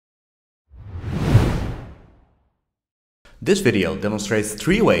This video demonstrates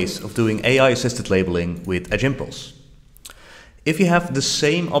 3 ways of doing AI-assisted labeling with Edge Impulse. If you have the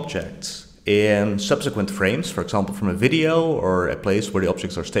same objects in subsequent frames, for example from a video or a place where the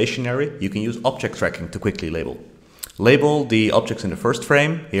objects are stationary, you can use object tracking to quickly label. Label the objects in the first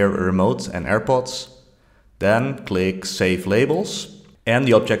frame, here a remote and AirPods, then click Save Labels, and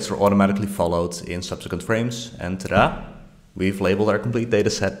the objects are automatically followed in subsequent frames, and ta-da, we've labeled our complete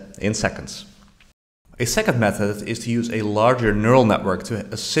dataset in seconds. A second method is to use a larger neural network to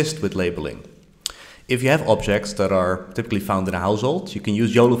assist with labeling. If you have objects that are typically found in a household, you can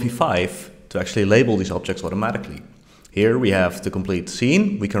use YOLO v5 to actually label these objects automatically. Here we have the complete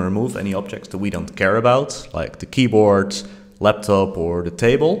scene. We can remove any objects that we don't care about, like the keyboard, laptop, or the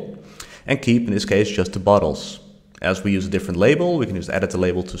table, and keep, in this case, just the bottles. As we use a different label, we can just edit the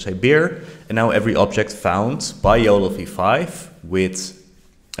label to say beer, and now every object found by YOLO v5 with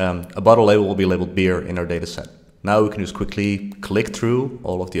a bottle label will be labeled beer in our dataset. Now we can just quickly click through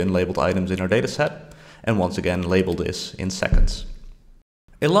all of the unlabeled items in our dataset and once again label this in seconds.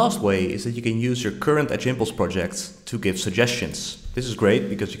 A last way is that you can use your current Edge Impulse project to give suggestions. This is great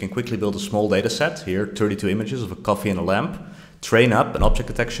because you can quickly build a small dataset, here 32 images of a coffee and a lamp, train up an object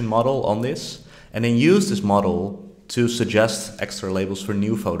detection model on this, and then use this model to suggest extra labels for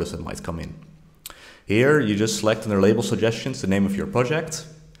new photos that might come in. Here you just select under label suggestions the name of your project,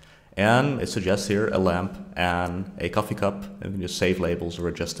 and it suggests here a lamp and a coffee cup, and you can just save labels or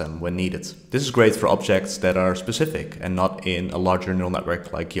adjust them when needed. This is great for objects that are specific and not in a larger neural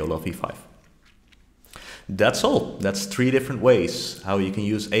network like YOLO v5. That's all. That's 3 different ways how you can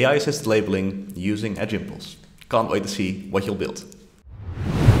use AI-assisted labeling using Edge Impulse. Can't wait to see what you'll build.